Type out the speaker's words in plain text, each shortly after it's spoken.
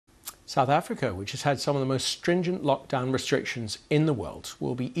South Africa, which has had some of the most stringent lockdown restrictions in the world,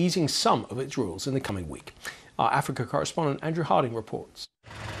 will be easing some of its rules in the coming week. Our Africa correspondent Andrew Harding reports.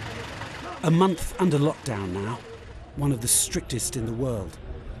 A month under lockdown now, one of the strictest in the world.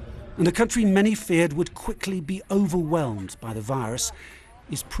 And a country many feared would quickly be overwhelmed by the virus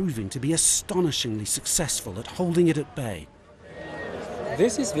is proving to be astonishingly successful at holding it at bay.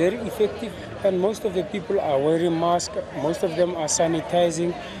 This is very effective, and most of the people are wearing masks, most of them are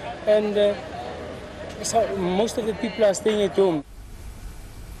sanitizing, and most of the people are staying at home.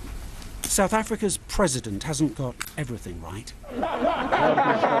 South Africa's president hasn't got everything right.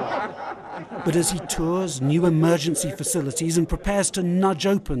 But as he tours new emergency facilities and prepares to nudge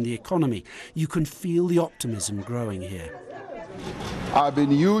open the economy, you can feel the optimism growing here. I've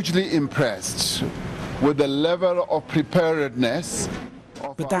been hugely impressed with the level of preparedness.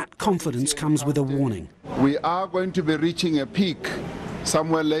 But that confidence comes with a warning. We are going to be reaching a peak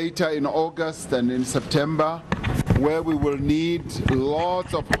somewhere later in August and in September, where we will need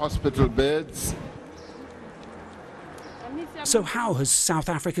lots of hospital beds. So how has South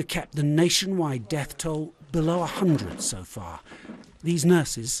Africa kept the nationwide death toll below 100 so far? These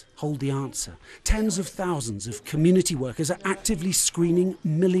nurses hold the answer. Tens of thousands of community workers are actively screening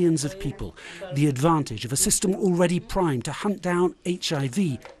millions of people, the advantage of a system already primed to hunt down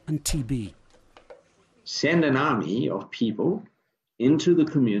HIV and TB. Send an army of people into the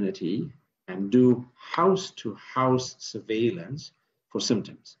community and do house-to-house surveillance for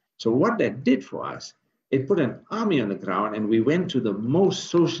symptoms. So what that did for us, it put an army on the ground, and we went to the most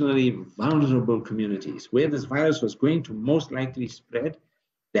socially vulnerable communities where this virus was going to most likely spread.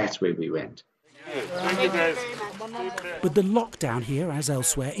 That's where we went. But the lockdown here, as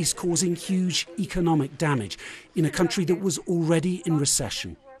elsewhere, is causing huge economic damage in a country that was already in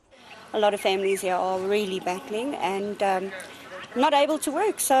recession. A lot of families here are really battling and not able to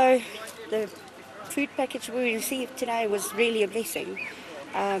work, so the food package we received today was really a blessing.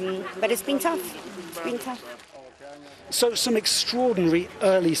 But it's been tough. It's been tough. So some extraordinary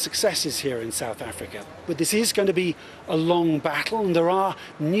early successes here in South Africa. But this is going to be a long battle, and there are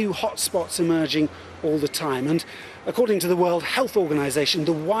new hotspots emerging all the time. And according to the World Health Organization,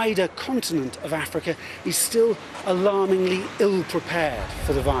 the wider continent of Africa is still alarmingly ill-prepared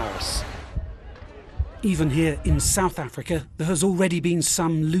for the virus. Even here in South Africa, there has already been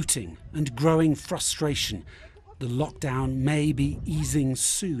some looting and growing frustration. The lockdown may be easing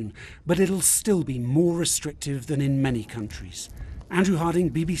soon, but it'll still be more restrictive than in many countries. Andrew Harding,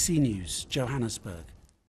 BBC News, Johannesburg.